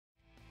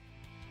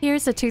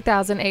Here's a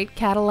 2008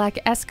 Cadillac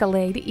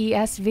Escalade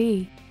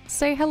ESV.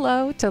 Say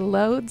hello to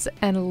loads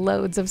and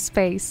loads of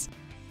space.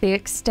 The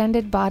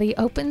extended body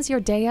opens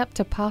your day up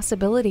to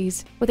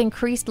possibilities with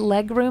increased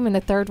legroom in the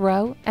third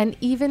row and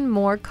even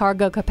more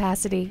cargo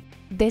capacity.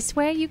 This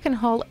way you can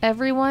haul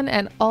everyone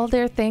and all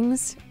their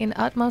things in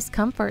utmost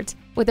comfort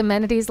with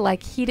amenities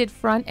like heated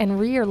front and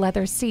rear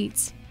leather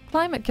seats,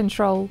 climate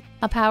control,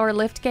 a power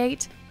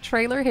liftgate,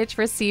 trailer hitch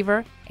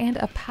receiver, and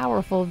a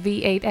powerful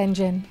V8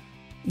 engine.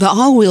 The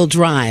all-wheel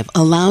drive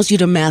allows you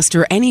to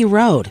master any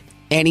road,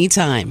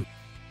 anytime.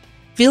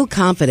 Feel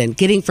confident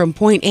getting from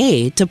point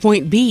A to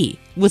point B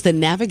with the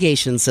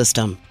navigation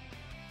system.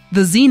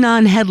 The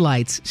xenon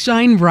headlights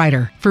shine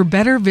brighter for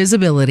better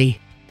visibility.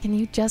 Can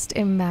you just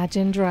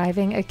imagine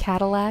driving a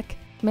Cadillac?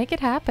 Make it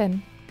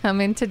happen.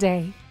 Come in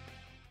today.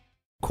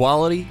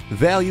 Quality,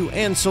 value,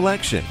 and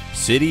selection.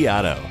 City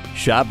Auto.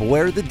 Shop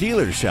where the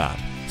dealers shop.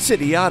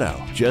 City Auto,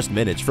 just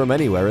minutes from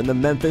anywhere in the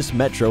Memphis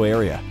metro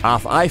area.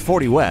 Off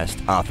I-40 West,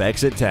 off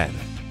exit 10.